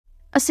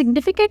A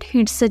significant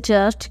hint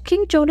suggests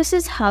King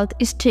Charles's health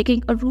is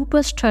taking a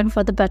robust turn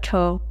for the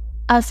better.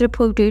 As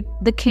reported,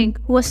 the king,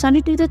 who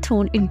ascended to the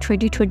throne in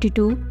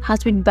 2022,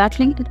 has been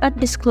battling an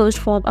undisclosed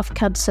form of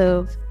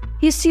cancer.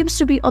 He seems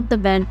to be on the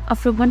mend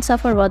after months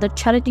of a rather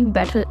challenging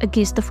battle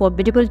against the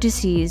formidable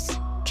disease.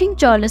 King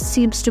Charles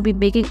seems to be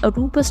making a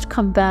robust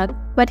comeback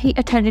when he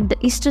attended the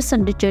Easter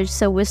Sunday church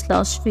service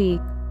last week.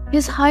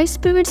 His high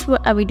spirits were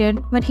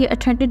evident when he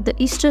attended the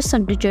Easter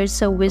Sunday church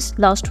service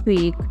last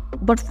week.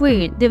 But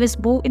wait, there is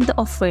more in the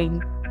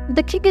offering.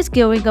 The king is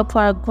gearing up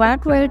for a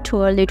grand royal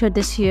tour later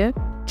this year.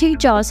 King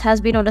Charles has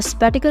been on a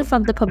sabbatical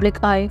from the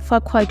public eye for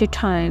quite a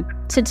time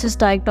since his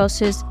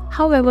diagnosis.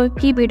 However,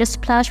 he made a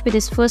splash with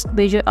his first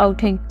major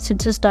outing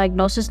since his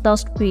diagnosis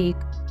last week,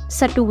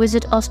 set to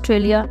visit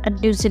Australia and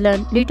New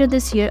Zealand later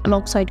this year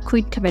alongside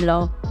Queen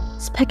Camilla.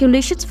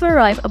 Speculations were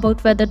rife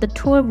about whether the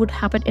tour would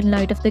happen in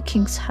light of the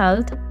king's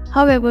health.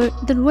 However,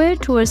 the royal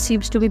tour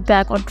seems to be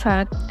back on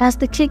track as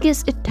the king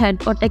is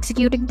intent on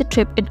executing the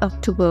trip in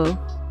October.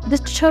 This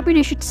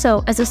determination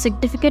serves as a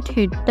significant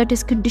hint that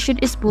his condition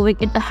is moving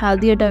in a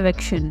healthier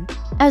direction,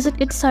 as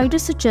an insider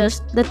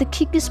suggests that the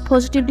king is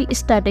positively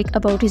ecstatic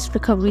about his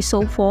recovery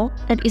so far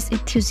and is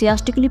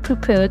enthusiastically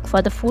preparing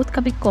for the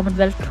forthcoming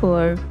Commonwealth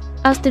tour.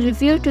 As they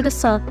revealed to the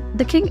Sun,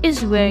 the king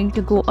is raring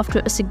to go after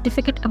a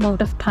significant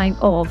amount of time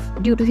off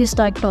due to his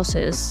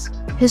diagnosis.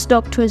 His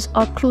doctors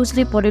are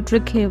closely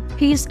monitoring him.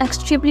 He is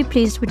extremely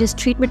pleased with his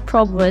treatment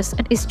progress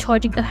and is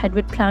charging ahead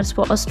with plans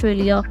for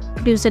Australia,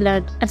 New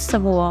Zealand, and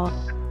Samoa.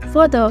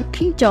 Further,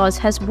 King Charles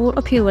has more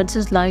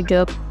appearances lined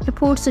up.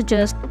 Reports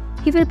suggest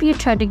he will be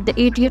attending the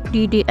 80th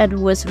D-Day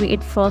anniversary in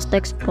France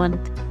next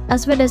month,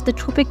 as well as the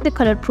Trooping the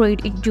Colour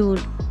parade in June.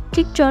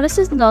 King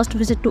Charles's last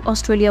visit to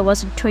Australia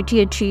was in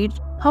 2018.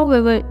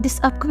 However, this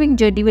upcoming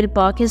journey will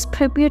mark his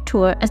premier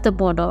tour as the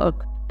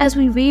monarch. As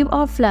we wave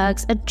our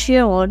flags and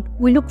cheer on,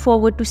 we look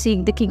forward to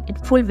seeing the king in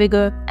full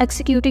vigor,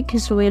 executing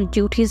his royal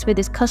duties with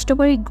his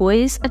customary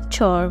grace and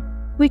charm.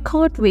 We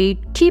can't wait.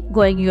 Keep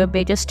going, Your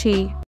Majesty.